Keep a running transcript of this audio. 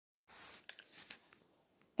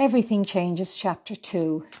Everything Changes, Chapter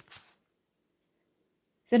 2.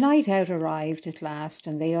 The night out arrived at last,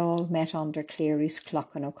 and they all met under Cleary's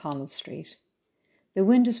clock on O'Connell Street. The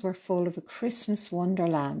windows were full of a Christmas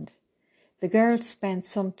wonderland. The girls spent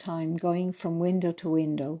some time going from window to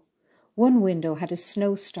window. One window had a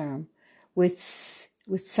snowstorm with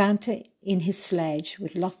Santa in his sledge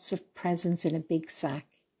with lots of presents in a big sack.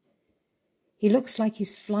 He looks like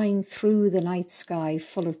he's flying through the night sky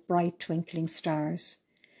full of bright twinkling stars.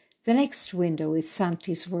 The next window is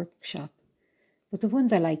Santa's workshop, but the one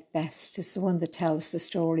they like best is the one that tells the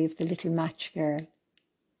story of the little match girl.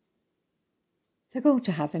 They're going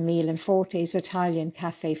to have a meal in Forte's Italian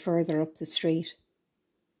cafe further up the street.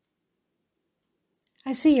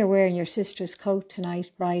 "I see you're wearing your sister's coat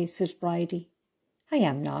tonight, said Bridie. "I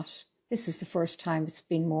am not. This is the first time it's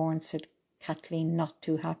been worn," said Kathleen, not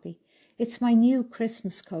too happy. "It's my new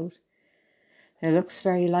Christmas coat. It looks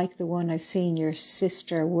very like the one I've seen your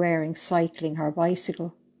sister wearing cycling her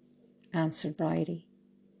bicycle," answered Bridie.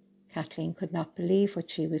 Kathleen could not believe what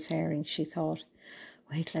she was hearing. She thought,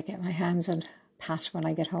 "Wait till I get my hands on Pat when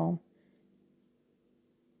I get home."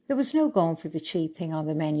 There was no going for the cheap thing on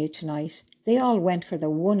the menu tonight. They all went for the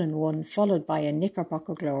 1-and-1, followed by a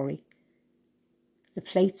Knickerbocker Glory. The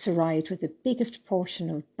plates arrived with the biggest portion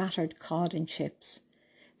of battered cod and chips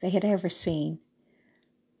they had ever seen.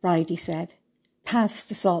 Bridie said, "Pass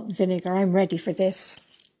the salt and vinegar, I'm ready for this."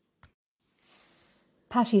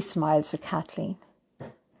 Patty smiles at Kathleen.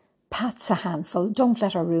 "Pat's a handful, don't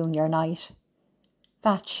let her ruin your night."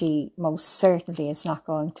 "That she most certainly is not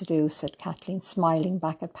going to do," said Kathleen, smiling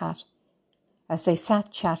back at Pat. As they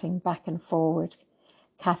sat chatting back and forward,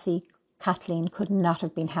 Kathleen could not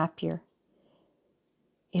have been happier.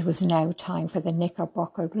 It was now time for the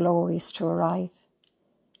Knickerbocker Glories to arrive.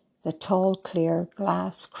 The tall, clear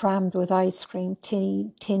glass crammed with ice cream,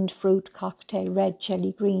 tinned fruit cocktail, red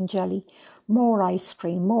jelly, green jelly, more ice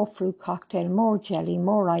cream, more fruit cocktail, more jelly,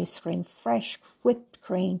 more ice cream, fresh whipped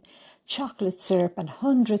cream, chocolate syrup, and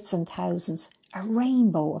hundreds and thousands, a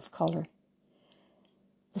rainbow of colour.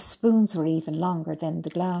 The spoons were even longer than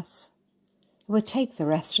the glass. It would take the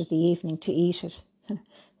rest of the evening to eat it.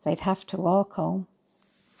 They'd have to walk home.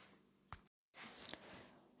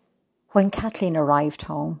 When Kathleen arrived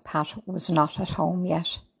home, Pat was not at home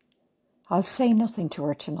yet. "I'll say nothing to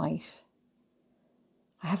her tonight.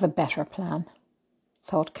 I have a better plan,"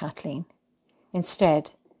 thought Kathleen.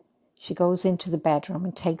 Instead, she goes into the bedroom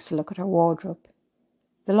and takes a look at her wardrobe.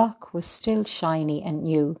 The lock was still shiny and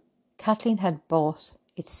new. Kathleen had bought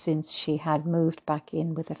it since she had moved back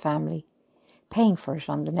in with the family, paying for it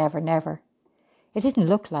on the Never Never. It didn't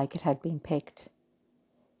look like it had been picked.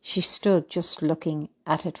 She stood just looking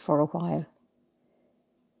at it for a while.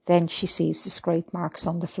 Then she sees the scrape marks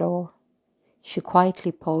on the floor. She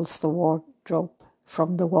quietly pulls the wardrobe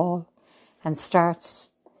from the wall and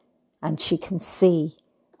she can see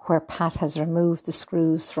where Pat has removed the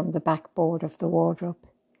screws from the backboard of the wardrobe.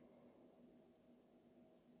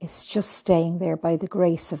 "It's just staying there by the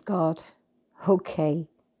grace of God." "Okay,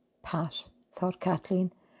 Pat," thought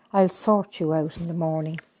Kathleen. "I'll sort you out in the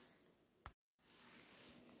morning."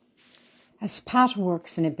 As Pat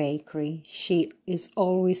works in a bakery, she is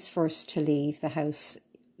always first to leave the house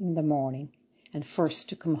in the morning and first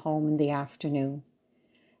to come home in the afternoon.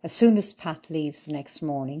 As soon as Pat leaves the next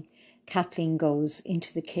morning, Kathleen goes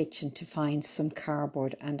into the kitchen to find some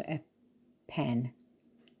cardboard and a pen.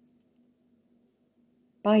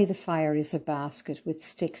 By the fire is a basket with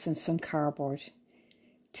sticks and some cardboard.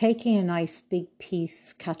 Taking a nice big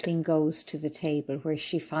piece, Kathleen goes to the table where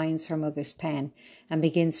she finds her mother's pen and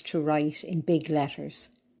begins to write in big letters,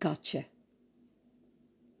 "Gotcha."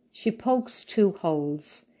 She pokes 2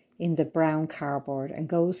 holes in the brown cardboard and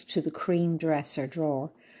goes to the cream dresser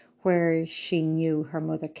drawer where she knew her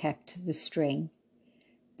mother kept the string.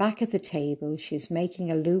 Back at the table, she's making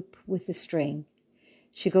a loop with the string.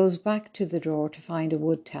 She goes back to the drawer to find a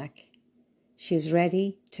wood tack. She is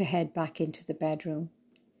ready to head back into the bedroom.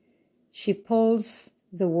 She pulls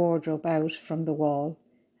the wardrobe out from the wall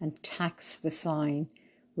and tacks the sign.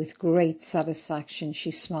 With great satisfaction,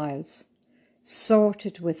 she smiles.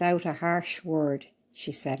 "Sorted without a harsh word,"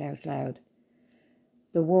 she said out loud.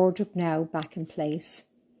 The wardrobe now back in place.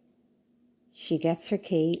 She gets her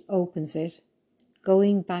key, opens it.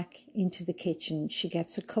 Going back into the kitchen, she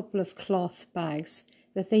gets a couple of cloth bags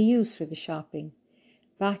that they use for the shopping.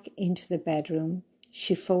 Back into the bedroom,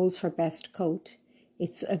 she folds her best coat.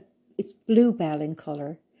 It's bluebell in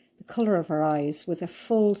colour, the colour of her eyes, with a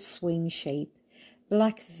full swing shape,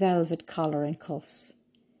 black velvet collar and cuffs.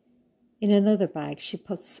 In another bag, she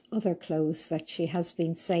puts other clothes that she has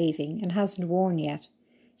been saving and hasn't worn yet.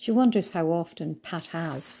 She wonders how often Pat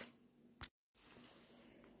has.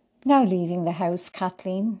 Now leaving the house,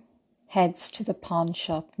 Kathleen heads to the pawn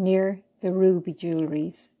shop near the Ruby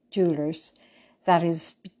Jewellers that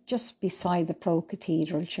is just beside the Pro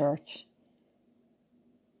Cathedral Church.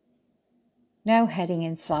 Now heading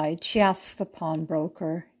inside, she asks the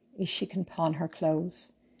pawnbroker if she can pawn her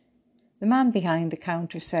clothes. The man behind the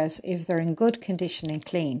counter says if they're in good condition and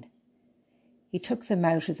clean. He took them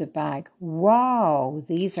out of the bag. Wow,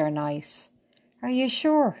 these are nice. Are you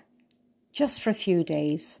sure? Just for a few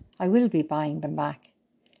days. I will be buying them back.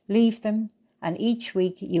 Leave them, and each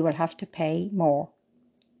week you will have to pay more.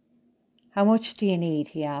 How much do you need?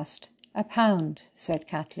 He asked. £1, said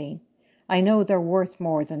Kathleen. I know they're worth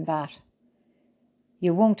more than that.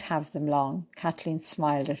 You won't have them long. Kathleen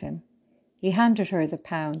smiled at him. He handed her the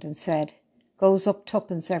 £1 and said, Goes up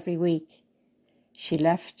twopence every week. She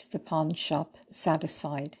left the pawn shop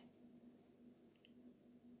satisfied.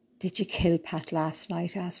 Did you kill Pat last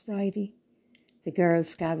night? Asked Bridie. The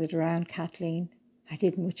girls gathered around Kathleen. I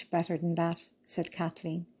did much better than that, said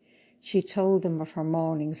Kathleen. She told them of her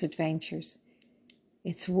morning's adventures.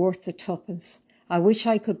 It's worth the twopence. I wish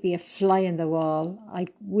I could be a fly in the wall. I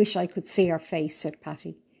wish I could see her face, said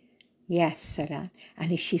Patty. Yes, said Anne,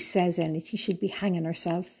 and if she says anything, she'd be hanging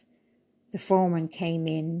herself. The foreman came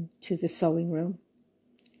in to the sewing room.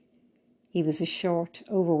 He was a short,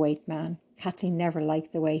 overweight man. Kathleen never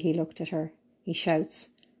liked the way he looked at her. He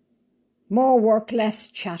shouts, More work, less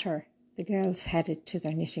chatter. The girls headed to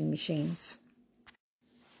their knitting machines.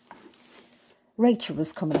 Rachel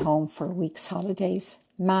was coming home for a week's holidays.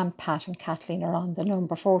 Mam, Pat and Kathleen are on the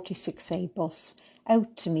number 46A bus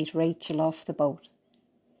out to meet Rachel off the boat.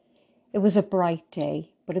 It was a bright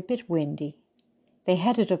day, but a bit windy. They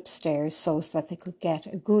headed upstairs so that they could get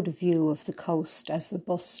a good view of the coast as the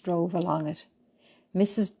bus drove along it.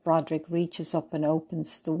 Mrs. Broderick reaches up and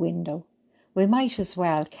opens the window. We might as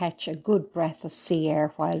well catch a good breath of sea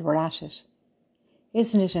air while we're at it.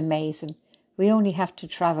 Isn't it amazing? We only have to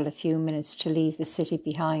travel a few minutes to leave the city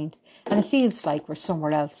behind, and it feels like we're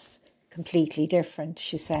somewhere else completely different,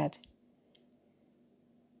 she said.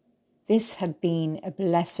 This had been a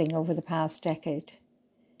blessing over the past decade.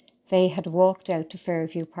 They had walked out to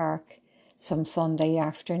Fairview Park some Sunday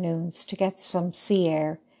afternoons to get some sea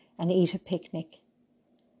air and eat a picnic,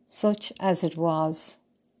 such as it was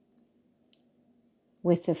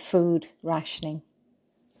with the food rationing.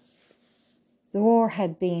 The war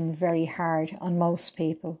had been very hard on most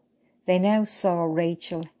people. They now saw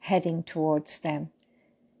Rachel heading towards them.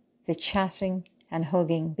 The chatting and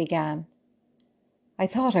hugging began. I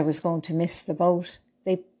thought I was going to miss the boat.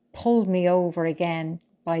 They pulled me over again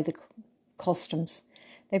by the customs.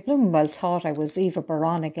 They blooming well thought I was Eva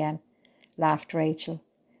Baron again, laughed Rachel.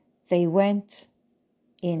 They went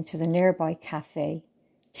into the nearby cafe.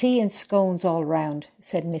 Tea and scones all round,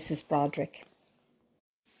 said Mrs. Broderick.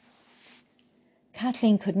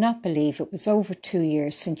 Kathleen could not believe it was over 2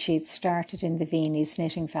 years since she had started in the Viennese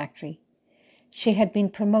knitting factory. She had been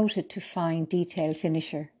promoted to fine detail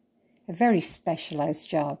finisher, a very specialised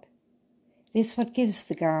job. It is what gives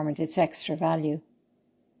the garment its extra value.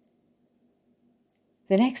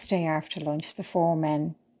 The next day after lunch, the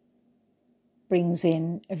foreman brings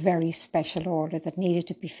in a very special order that needed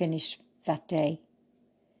to be finished that day.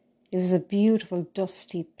 It was a beautiful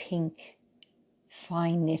dusty pink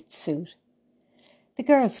fine knit suit. The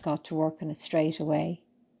girls got to work on it straight away.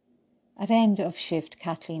 At end of shift,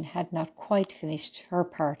 Kathleen had not quite finished her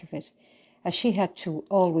part of it, as she had to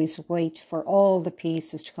always wait for all the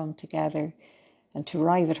pieces to come together and to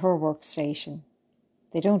arrive at her workstation.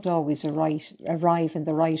 They don't always arrive in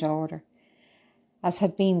the right order, as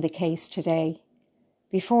had been the case today.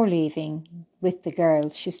 Before leaving with the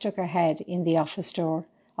girls, she stuck her head in the office door.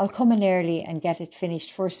 I'll come in early and get it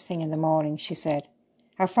finished first thing in the morning, she said.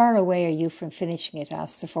 How far away are you from finishing it?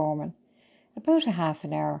 Asked the foreman. About a half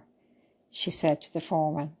an hour, she said to the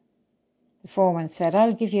foreman. The foreman said,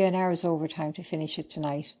 I'll give you an hour's overtime to finish it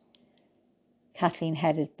tonight. Kathleen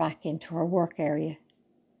headed back into her work area.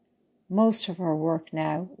 Most of her work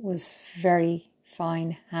now was very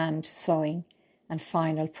fine hand sewing and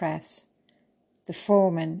final press. The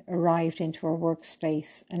foreman arrived into her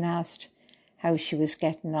workspace and asked how she was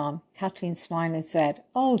getting on. Kathleen smiled and said,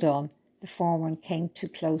 all done. The foreman came too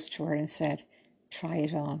close to her and said, try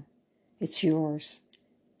it on. It's yours.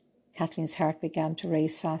 Kathleen's heart began to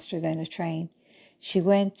race faster than a train. She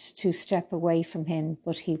went to step away from him,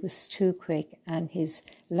 but he was too quick, and his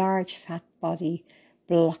large fat body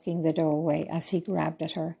blocking the doorway as he grabbed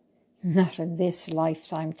at her. Not in this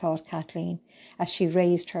lifetime, thought Kathleen, as she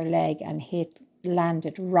raised her leg and hit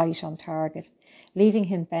landed right on target. Leaving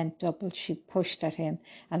him bent double, she pushed at him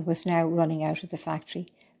and was now running out of the factory.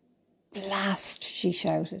 "Blast," she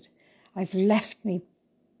shouted. "I've left me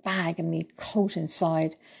bag and me coat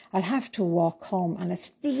inside. I'll have to walk home and it's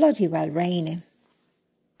bloody well raining."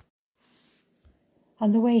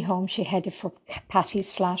 On the way home, she headed for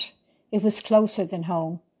Patty's flat. It was closer than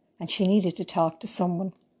home and she needed to talk to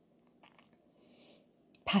someone.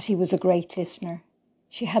 Patty was a great listener.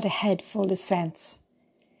 She had a head full of sense.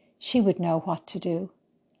 She would know what to do.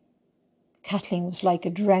 Kathleen was like a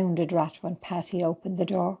drowned rat when Patty opened the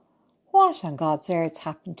door. "What on God's earth's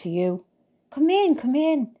happened to you?" Come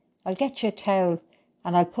in. I'll get you a towel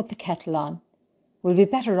and I'll put the kettle on. We'll be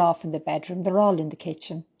better off in the bedroom. They're all in the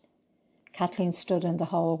kitchen." Kathleen stood in the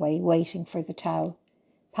hallway waiting for the towel.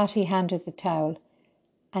 Patty handed the towel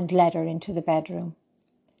and led her into the bedroom.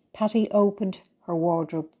 Patty opened her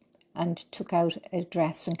wardrobe and took out a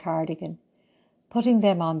dress and cardigan. Putting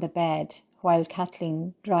them on the bed while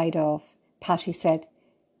Kathleen dried off, Patty said,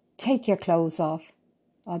 "Take your clothes off."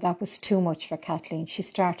 Oh, that was too much for Kathleen. She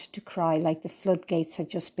started to cry like the floodgates had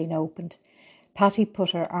just been opened. Patty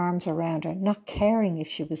put her arms around her, not caring if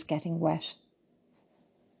she was getting wet.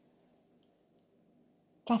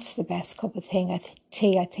 "That's the best cup of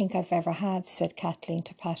tea I think I've ever had," said Kathleen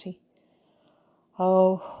to Patty.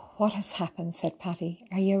 "Oh, what has happened?" said Patty.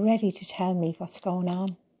 "Are you ready to tell me what's going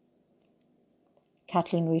on?"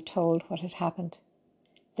 Kathleen retold what had happened.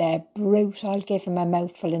 "The brute, I'll give him a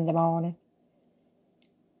mouthful in the morning."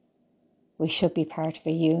 "We should be part of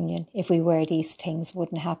a union. If we were, these things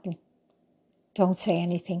wouldn't happen." "Don't say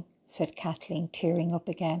anything," said Kathleen, tearing up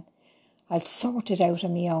again. "I'll sort it out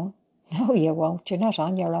on my own." "No, you won't. You're not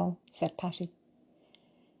on your own," said Patty.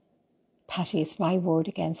 "Patty, it's my word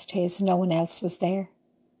against his. No one else was there."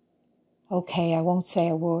 "Okay, I won't say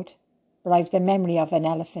a word, but I've the memory of an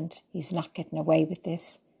elephant. He's not getting away with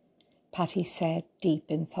this," Patty said,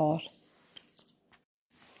 deep in thought.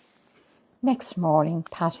 Next morning,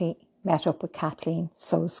 Patty met up with Kathleen,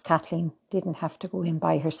 so Kathleen didn't have to go in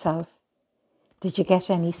by herself. "Did you get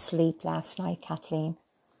any sleep last night, Kathleen?"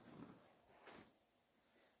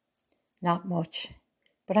 "Not much,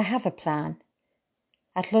 but I have a plan.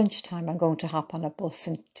 At lunchtime, I'm going to hop on a bus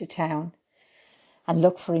into town and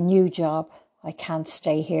look for a new job. I can't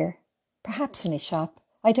stay here. Perhaps in a shop.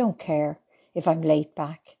 I don't care if I'm late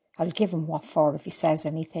back. I'll give him what for if he says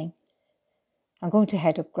anything. I'm going to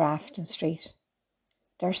head up Grafton Street.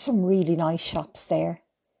 There are some really nice shops there."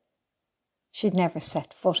 She'd never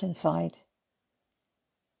set foot inside.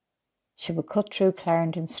 She would cut through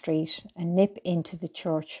Clarendon Street and nip into the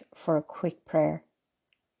church for a quick prayer.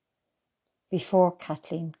 Before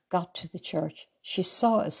Kathleen got to the church, she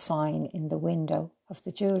saw a sign in the window of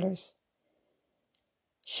the jeweller's.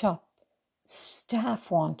 "Shop,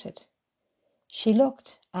 staff wanted." She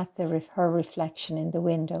looked at her reflection in the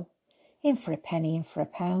window. "In for a penny, in for a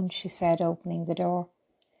pound," she said, opening the door.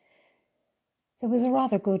 There was a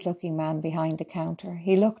rather good-looking man behind the counter.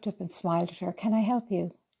 He looked up and smiled at her. "Can I help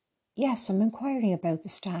you?" "Yes, I'm inquiring about the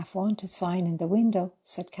staff wanted sign in the window,"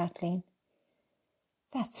 said Kathleen.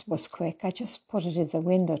 "That was quick. I just put it in the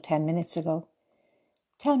window 10 minutes ago.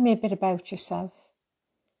 Tell me a bit about yourself."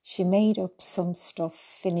 She made up some stuff,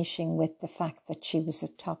 finishing with the fact that she was a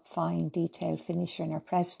top fine detail finisher in her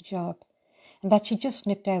present job and that she just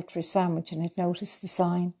nipped out for a sandwich and had noticed the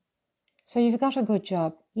sign. "So you've got a good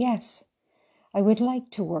job?" "Yes. I would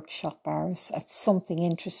like to work shop hours at something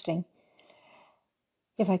interesting,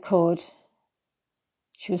 if I could."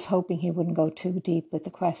 She was hoping he wouldn't go too deep with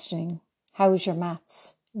the questioning. "How was your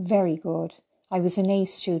maths?" "Very good. I was an A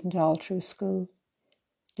student all through school."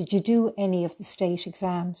 "Did you do any of the state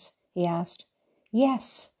exams?" he asked.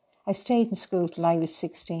 "Yes. I stayed in school till I was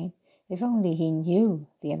 16. If only he knew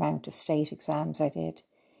the amount of state exams I did."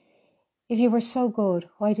 "If you were so good,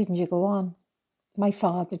 why didn't you go on?" "My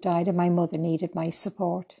father died and my mother needed my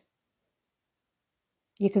support."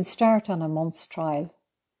 "You can start on a month's trial."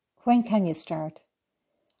 "When can you start?"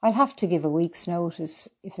 "I'll have to give a week's notice,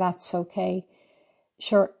 if that's okay."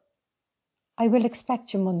 "Sure, I will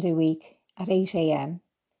expect you Monday week at 8 a.m.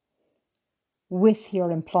 with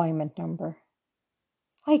your employment number."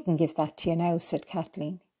 "I can give that to you now," said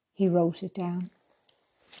Kathleen. He wrote it down.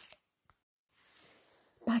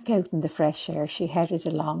 Back out in the fresh air, she headed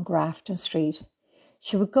along Grafton Street.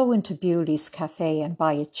 She would go into Bewley's Cafe and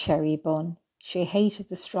buy a cherry bun. She hated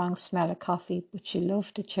the strong smell of coffee, but she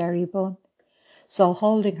loved a cherry bun. So,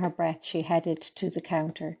 holding her breath, she headed to the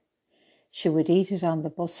counter. She would eat it on the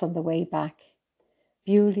bus on the way back.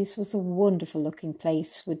 Bewley's was a wonderful-looking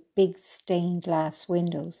place with big stained glass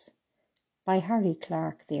windows, by Harry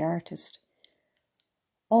Clarke, the artist.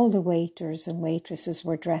 All the waiters and waitresses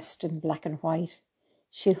were dressed in black and white.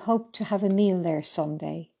 She hoped to have a meal there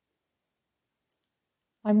someday.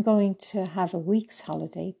 I'm going to have a week's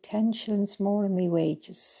holiday, 10 shillings more in my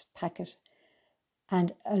wages packet,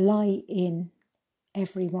 and a lie-in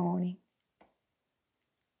every morning.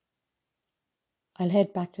 I'll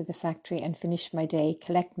head back to the factory and finish my day,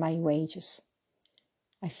 collect my wages.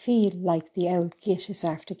 I feel like the old git is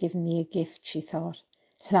after giving me a gift, she thought,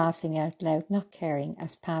 laughing out loud, not caring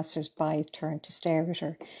as passers-by turned to stare at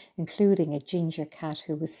her, including a ginger cat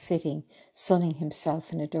who was sitting, sunning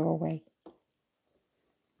himself in a doorway.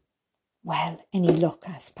 Well, any luck?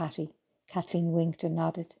 Asked Patty. Kathleen winked and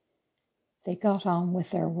nodded. They got on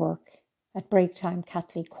with their work. At break time,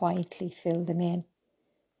 Kathleen quietly filled them in.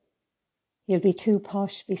 You'll be too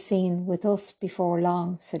posh to be seen with us before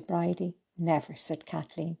long, said Bridie. Never, said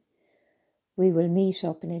Kathleen. We will meet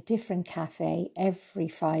up in a different cafe every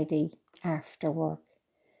Friday after work.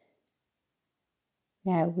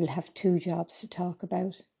 Now we'll have 2 jobs to talk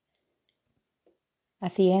about.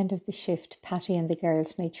 At the end of the shift, Patty and the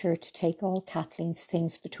girls made sure to take all Kathleen's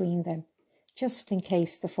things between them, just in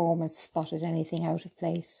case the foreman spotted anything out of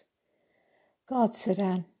place. God, said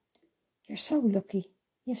Anne, you're so lucky.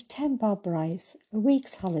 You've 10 bob rise, a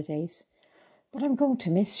week's holidays, but I'm going to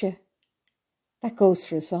miss you. That goes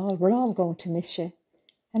for us all. We're all going to miss you.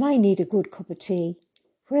 And I need a good cup of tea.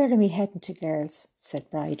 Where are we heading to, girls? Said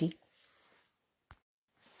Bridie.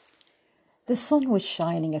 The sun was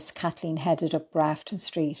shining as Kathleen headed up Grafton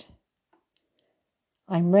Street.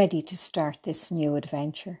 I'm ready to start this new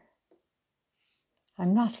adventure.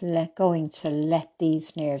 I'm not going to let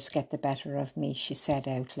these nerves get the better of me, she said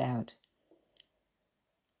out loud.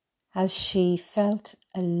 As she felt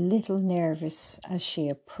a little nervous as she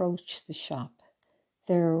approached the shop,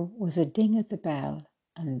 there was a ding at the bell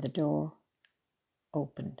and the door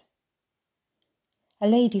opened. A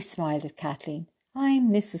lady smiled at Kathleen. I'm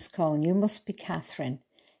Mrs. Cohn. You must be Catherine.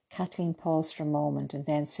 Kathleen paused for a moment and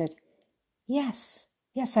then said, Yes,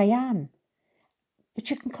 I am. But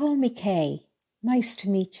you can call me Kay. Nice to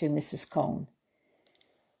meet you, Mrs. Cohn.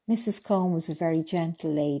 Mrs. Cohn was a very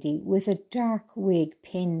gentle lady with a dark wig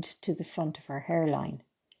pinned to the front of her hairline.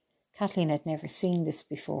 Kathleen had never seen this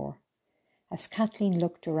before. As Kathleen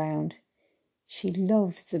looked around, she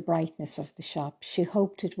loved the brightness of the shop. She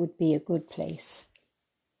hoped it would be a good place.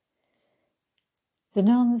 The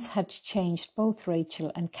nuns had changed both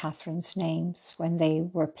Rachel and Catherine's names when they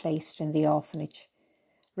were placed in the orphanage.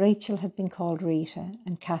 Rachel had been called Rita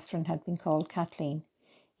and Catherine had been called Kathleen.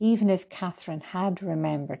 Even if Catherine had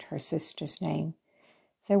remembered her sister's name,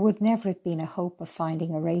 there would never have been a hope of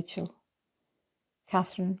finding a Rachel.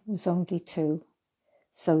 Catherine was only 2,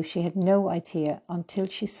 so she had no idea until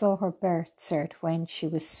she saw her birth cert when she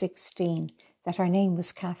was 16 that her name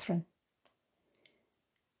was Catherine.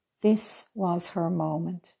 This was her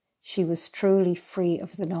moment. She was truly free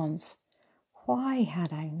of the nuns. Why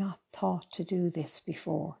had I not thought to do this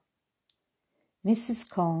before? Mrs.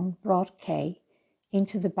 Cohn brought Kay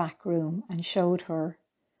into the back room and showed her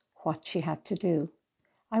what she had to do.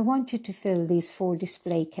 I want you to fill these 4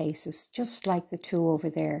 display cases, just like the 2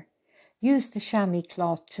 over there. Use the chamois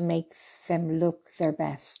cloth to make them look their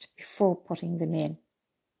best before putting them in.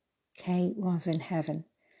 Kay was in heaven.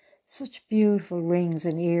 Such beautiful rings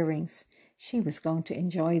and earrings. She was going to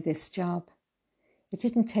enjoy this job. It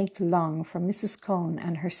didn't take long for Mrs. Cohn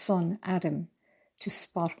and her son Adam to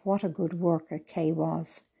spot what a good worker Kay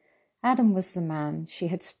was. Adam was the man she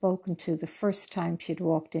had spoken to the first time she had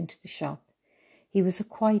walked into the shop. He was a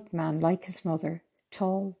quiet man like his mother,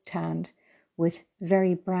 tall, tanned, with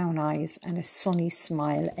very brown eyes and a sunny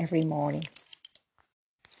smile every morning.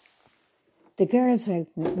 The girls'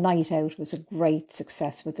 night out was a great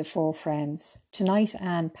success with the 4 friends. Tonight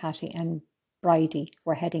Anne, Patty and Bridie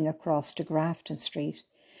were heading across to Grafton Street.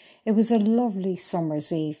 It was a lovely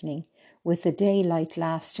summer's evening with the daylight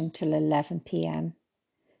lasting till 11 p.m.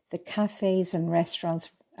 The cafes and restaurants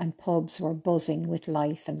and pubs were buzzing with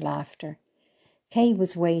life and laughter. Kay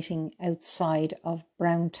was waiting outside of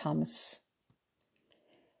Brown Thomas.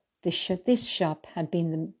 This shop had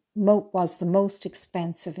been was the most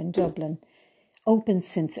expensive in Dublin, open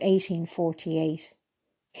since 1848.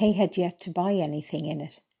 Kay had yet to buy anything in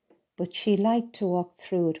it, but she liked to walk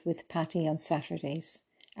through it with Patty on Saturdays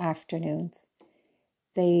afternoons.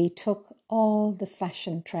 They took all the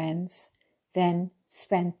fashion trends, then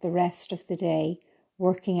spent the rest of the day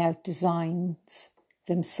working out designs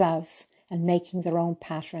themselves and making their own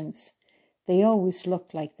patterns. They always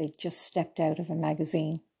looked like they'd just stepped out of a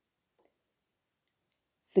magazine.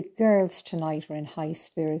 The girls tonight were in high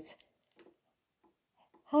spirits.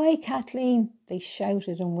 Hi, Kathleen, they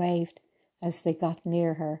shouted and waved. As they got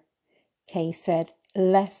near her, Kay said,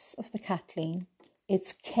 "Less of the Kathleen.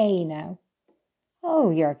 It's Kay now." "Oh,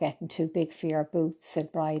 you're getting too big for your boots,"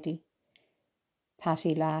 said Bridie.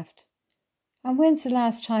 Patty laughed. "And when's the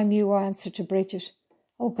last time you answered to Bridget?"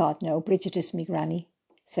 "Oh God, no, Bridget is me granny,"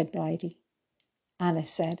 said Bridie. Anna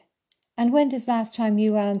said, "And when is the last time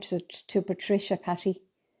you answered to Patricia, Patty?"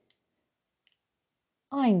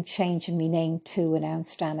 "I'm changing me name too,"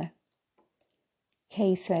 announced Anna.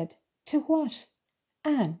 Kay said, "To what?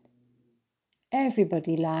 Anne?"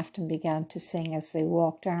 Everybody laughed and began to sing as they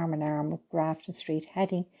walked arm in arm up Grafton Street,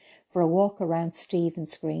 heading for a walk around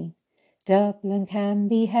Stephen's Green. Dublin can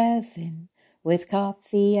be heaven with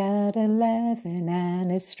coffee at 11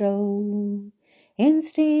 and a stroll in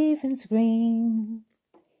Stephen's Green.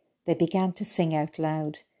 They began to sing out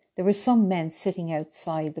loud. There were some men sitting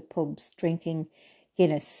outside the pubs drinking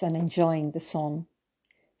Guinness and enjoying the sun.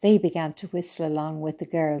 They began to whistle along with the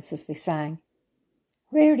girls as they sang.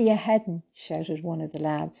 "Where are you heading?" shouted one of the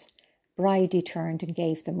lads. Bridie turned and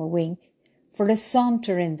gave them a wink. "For a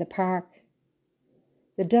saunter in the park."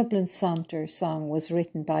 The Dublin Saunter song was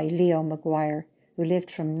written by Leo Maguire, who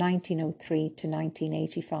lived from 1903 to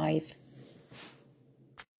 1985.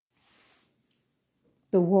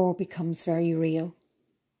 The war becomes very real.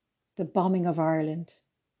 The bombing of Ireland.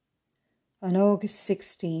 On August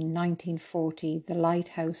 16, 1940, the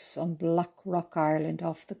lighthouse on Blackrock Island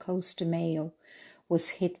off the coast of Mayo was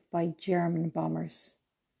hit by German bombers.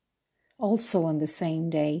 Also on the same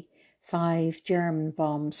day, 5 German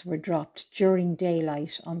bombs were dropped during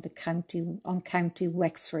daylight on County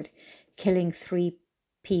Wexford, killing 3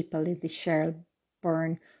 people in the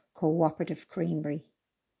Sherburn Cooperative Creamery.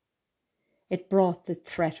 It brought the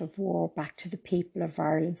threat of war back to the people of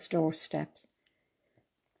Ireland's doorstep.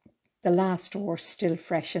 The last war still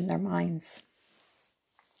fresh in their minds.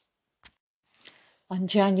 On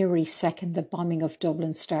January 2nd, the bombing of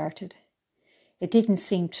Dublin started. It didn't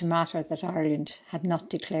seem to matter that Ireland had not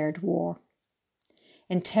declared war.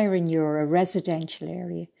 In Terenure, a residential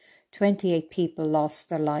area, 28 people lost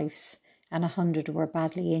their lives and 100 were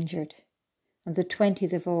badly injured. On the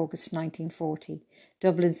 20th of August 1940,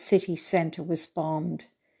 Dublin city centre was bombed.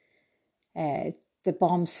 The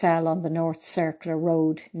bombs fell on the North Circular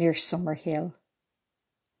Road near Summerhill.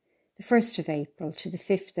 The 1st of April to the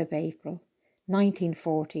 5th of April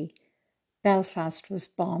 1940, Belfast was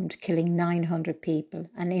bombed, killing 900 people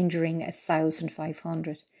and injuring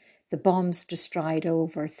 1,500. The bombs destroyed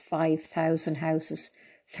over 5,000 houses.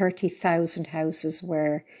 30,000 houses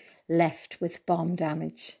were left with bomb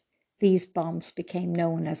damage. These bombs became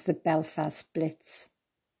known as the Belfast Blitz.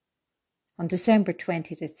 On December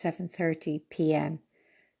 20th at 7:30 p.m,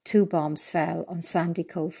 2 bombs fell on Sandy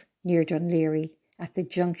Cove near Dunleary at the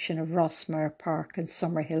junction of Rossmore Park and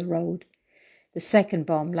Summerhill Road. The second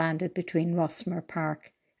bomb landed between Rossmore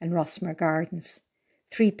Park and Rossmore Gardens.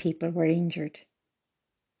 3 people were injured.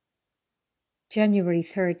 January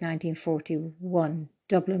 3rd, 1941,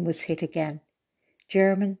 Dublin was hit again.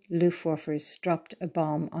 German Luftwaffes dropped a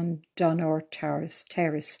bomb on Donor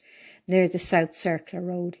Terrace near the South Circular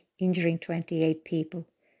Road, injuring 28 people.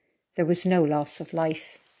 There was no loss of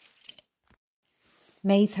life.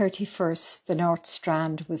 May 31st, the North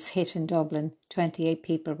Strand was hit in Dublin. 28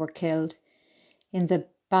 people were killed. In the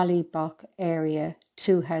Ballybock area,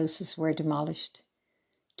 2 houses were demolished.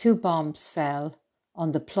 2 bombs fell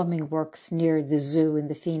on the plumbing works near the zoo in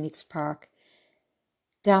the Phoenix Park.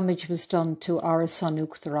 Damage was done to Orasan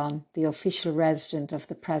Uachtaráin, the official resident of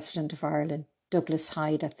the President of Ireland, Douglas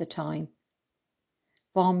Hyde at the time.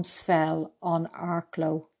 Bombs fell on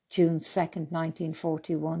Arklow, June 2nd,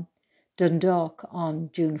 1941, Dundalk on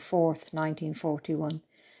June 4th, 1941,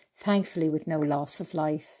 thankfully with no loss of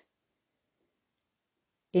life.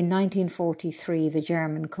 In 1943, the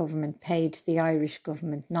German government paid the Irish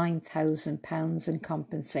government £9,000 in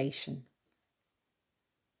compensation.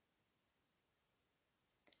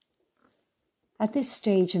 At this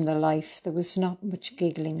stage in their life, there was not much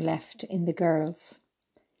giggling left in the girls.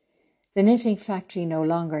 The knitting factory no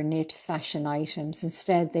longer knit fashion items.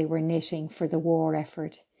 Instead, they were knitting for the war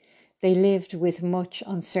effort. They lived with much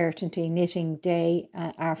uncertainty, knitting day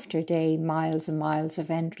after day, miles and miles of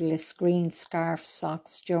endless green scarves,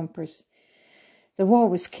 socks, jumpers. The war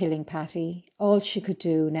was killing Patty. All she could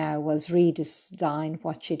do now was redesign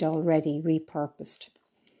what she'd already repurposed.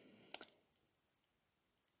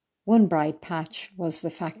 One bright patch was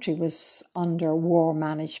the factory was under war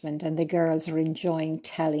management and the girls were enjoying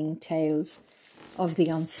telling tales of the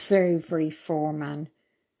unsavoury foreman,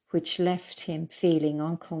 which left him feeling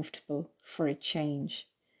uncomfortable for a change.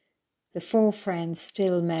 The 4 friends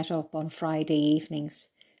still met up on Friday evenings.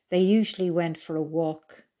 They usually went for a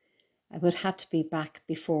walk I would have to be back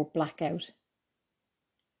before blackout.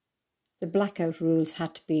 The blackout rules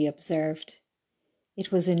had to be observed.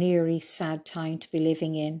 It was an eerie, sad time to be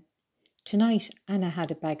living in. Tonight, Anna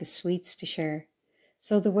had a bag of sweets to share,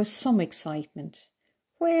 so there was some excitement.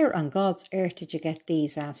 "Where on God's earth did you get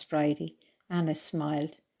these?" asked Bridie. Anna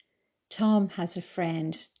smiled. "Tom has a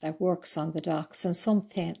friend that works on the docks, and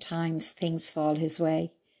sometimes things fall his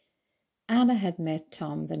way." Anna had met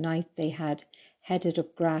Tom the night they had headed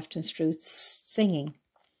up Grafton Street singing.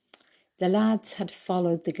 The lads had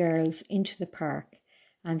followed the girls into the park,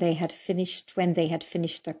 and when they had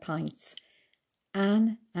finished their pints.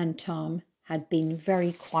 Anne and Tom had been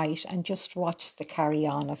very quiet and just watched the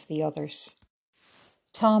carry-on of the others.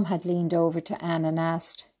 Tom had leaned over to Anne and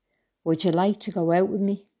asked, "Would you like to go out with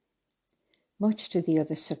me?" Much to the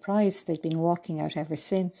others' surprise, they'd been walking out ever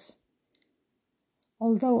since.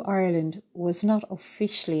 Although Ireland was not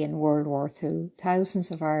officially in World War II,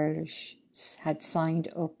 thousands of Irish had signed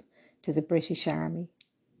up to the British Army.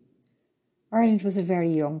 Ireland was a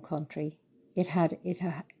very young country. It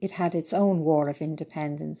had its own war of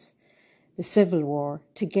independence, the Civil War,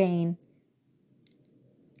 to gain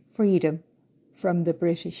freedom from the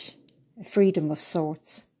British, a freedom of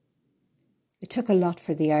sorts. It took a lot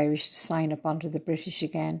for the Irish to sign up onto the British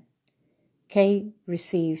again. Kay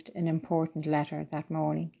received an important letter that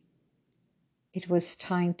morning. It was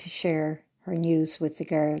time to share her news with the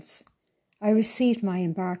girls. "I received my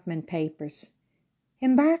embarkment papers."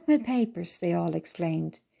 "Embarkment papers!" they all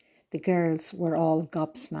exclaimed. The girls were all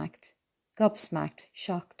gobsmacked,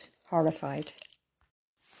 shocked, horrified.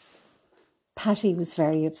 Patty was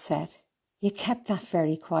very upset. "You kept that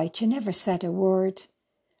very quiet. You never said a word."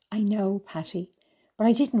 "I know, Patty, but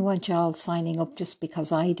I didn't want you all signing up just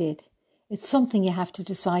because I did. It's something you have to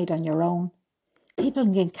decide on your own. People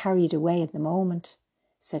can get carried away at the moment,"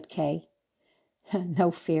 said Kay.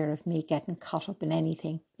 "No fear of me getting caught up in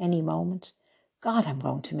anything, any moment. God, I'm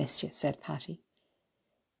going to miss you," said Patty.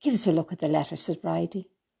 "Give us a look at the letter," said Bridie.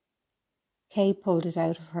 Kay pulled it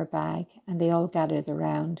out of her bag and they all gathered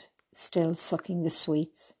around, still sucking the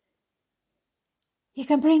sweets. "You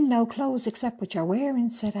can bring no clothes except what you're wearing,"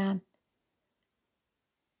 said Anne.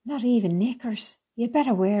 "Not even knickers. You'd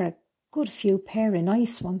better wear a good few pair of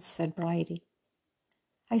nice ones," said Bridie.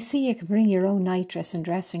 "I see you can bring your own nightdress and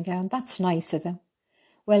dressing gown. That's nice of them."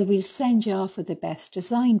 "Well, we'll send you off with the best,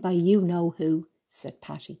 designed by you-know-who," said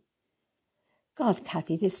Patty. "God,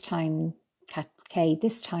 Kay,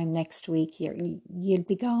 this time next week you'll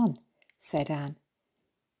be gone," said Anne.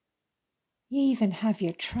 "You even have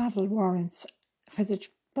your travel warrants for the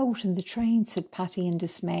boat and the train," said Patty in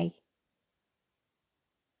dismay.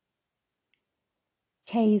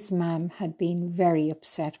 Kay's mam had been very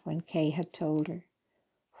upset when Kay had told her.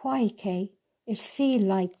 "Why, Kay? It feel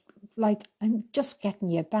like I'm just getting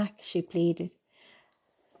you back," she pleaded.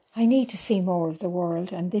 "I need to see more of the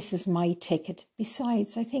world, and this is my ticket.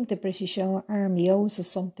 Besides, I think the British Army owes us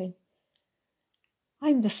something.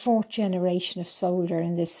 I'm the 4th generation of soldier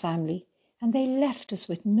in this family, and they left us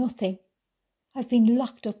with nothing. I've been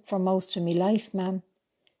locked up for most of my life, ma'am.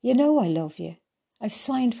 You know I love you. I've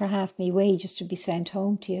signed for half my wages to be sent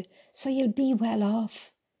home to you, so you'll be well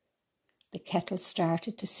off." The kettle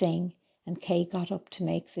started to sing, and Kay got up to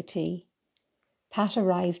make the tea. Pat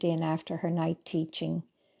arrived in after her night teaching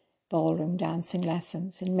ballroom dancing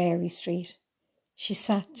lessons in Mary Street. She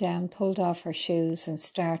sat down, pulled off her shoes and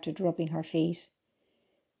started rubbing her feet.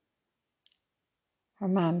 Her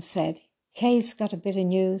mam said, "Kay's got a bit of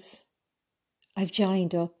news. I've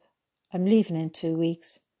joined up. I'm leaving in 2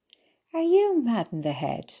 weeks." "Are you mad in the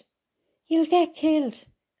head? You'll get killed,"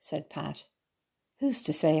 said Pat. "Who's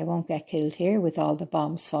to say I won't get killed here with all the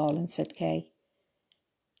bombs falling?" said Kay.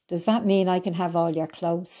 "Does that mean I can have all your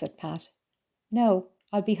clothes?" said Pat. "No,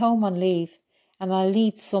 I'll be home on leave, and I'll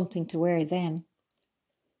need something to wear then."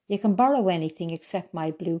 "You can borrow anything except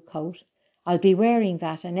my blue coat. I'll be wearing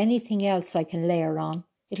that and anything else I can layer on.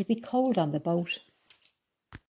 It'll be cold on the boat."